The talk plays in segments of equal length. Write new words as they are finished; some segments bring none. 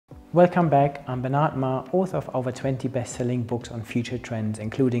Welcome back. I'm Bernard Ma, author of over 20 best-selling books on future trends,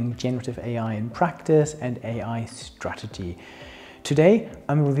 including generative AI in practice and AI strategy. Today,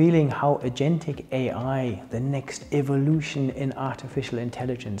 I'm revealing how Agentic AI, the next evolution in artificial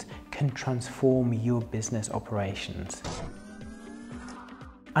intelligence, can transform your business operations.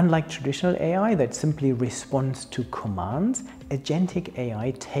 Unlike traditional AI that simply responds to commands, Agentic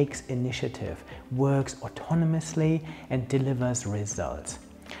AI takes initiative, works autonomously, and delivers results.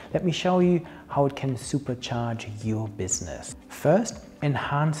 Let me show you how it can supercharge your business. First,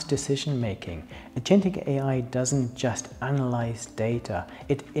 enhance decision-making. Agentic AI doesn't just analyze data,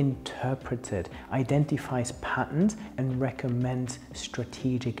 it interprets it, identifies patterns, and recommends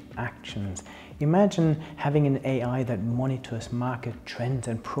strategic actions. Imagine having an AI that monitors market trends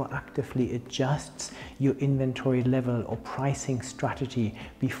and proactively adjusts your inventory level or pricing strategy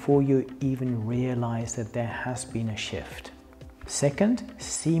before you even realize that there has been a shift. Second,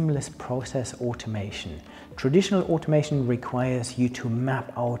 seamless process automation. Traditional automation requires you to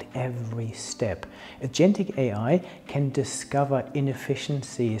map out every step. Agentic AI can discover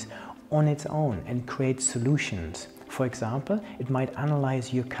inefficiencies on its own and create solutions. For example, it might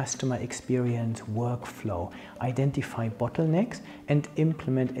analyze your customer experience workflow, identify bottlenecks, and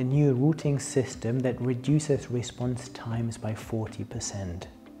implement a new routing system that reduces response times by 40%.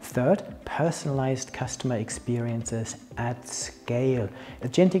 Third, personalized customer experiences at scale.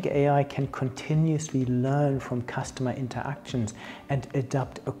 Agentic AI can continuously learn from customer interactions and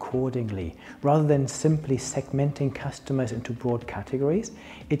adapt accordingly. Rather than simply segmenting customers into broad categories,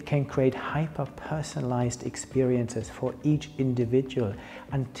 it can create hyper-personalized experiences for each individual,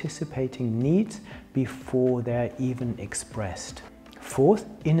 anticipating needs before they're even expressed. Fourth,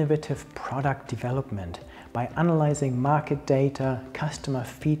 innovative product development. By analyzing market data, customer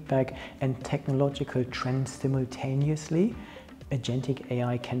feedback, and technological trends simultaneously, Agentic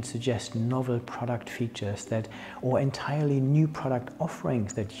AI can suggest novel product features or entirely new product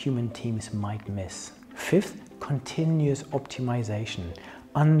offerings that human teams might miss. Fifth, continuous optimization.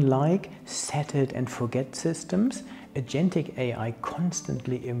 Unlike set it and forget systems, Agentic AI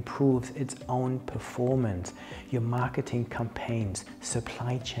constantly improves its own performance. Your marketing campaigns,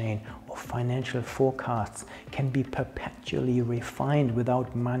 supply chain, or financial forecasts can be perpetually refined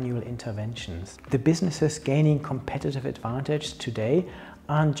without manual interventions. The businesses gaining competitive advantage today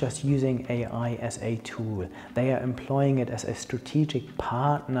aren't just using AI as a tool. They are employing it as a strategic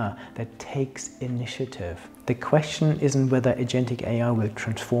partner that takes initiative. The question isn't whether Agentic AI will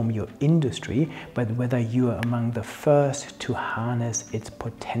transform your industry, but whether you are among the first to harness its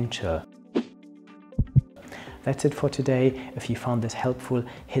potential. That's it for today. If you found this helpful,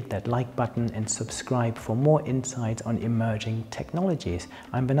 hit that like button and subscribe for more insights on emerging technologies.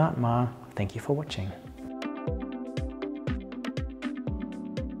 I'm Bernard Ma. Thank you for watching.